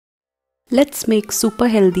Let's make super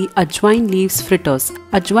healthy Ajwain Leaves Fritters.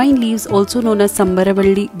 Ajwain leaves, also known as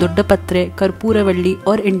Sambaraballi, Doddapatre, Karpooravalli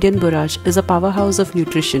or Indian borage, is a powerhouse of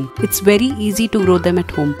nutrition. It's very easy to grow them at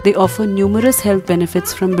home. They offer numerous health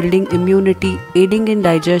benefits from building immunity, aiding in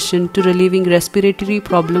digestion to relieving respiratory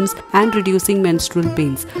problems and reducing menstrual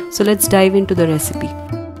pains. So let's dive into the recipe.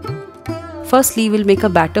 Firstly, we'll make a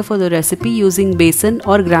batter for the recipe using besan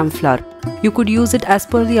or gram flour. You could use it as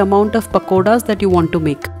per the amount of pakodas that you want to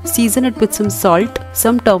make. Season it with some salt,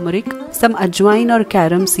 some turmeric, some ajwain or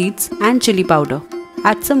carom seeds and chili powder.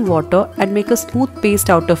 Add some water and make a smooth paste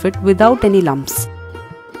out of it without any lumps.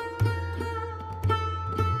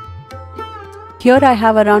 Here I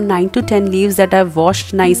have around 9 to 10 leaves that I've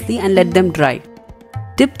washed nicely and let them dry.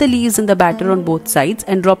 Dip the leaves in the batter on both sides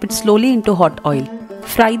and drop it slowly into hot oil.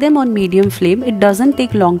 Fry them on medium flame. It doesn't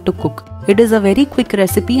take long to cook. It is a very quick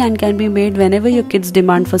recipe and can be made whenever your kids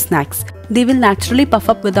demand for snacks. They will naturally puff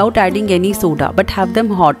up without adding any soda, but have them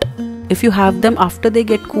hot. If you have them after they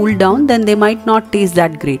get cooled down, then they might not taste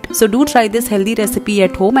that great. So do try this healthy recipe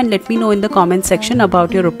at home and let me know in the comment section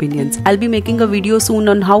about your opinions. I'll be making a video soon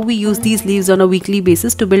on how we use these leaves on a weekly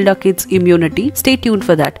basis to build our kids' immunity. Stay tuned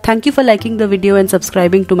for that. Thank you for liking the video and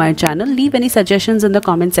subscribing to my channel. Leave any suggestions in the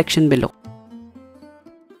comment section below.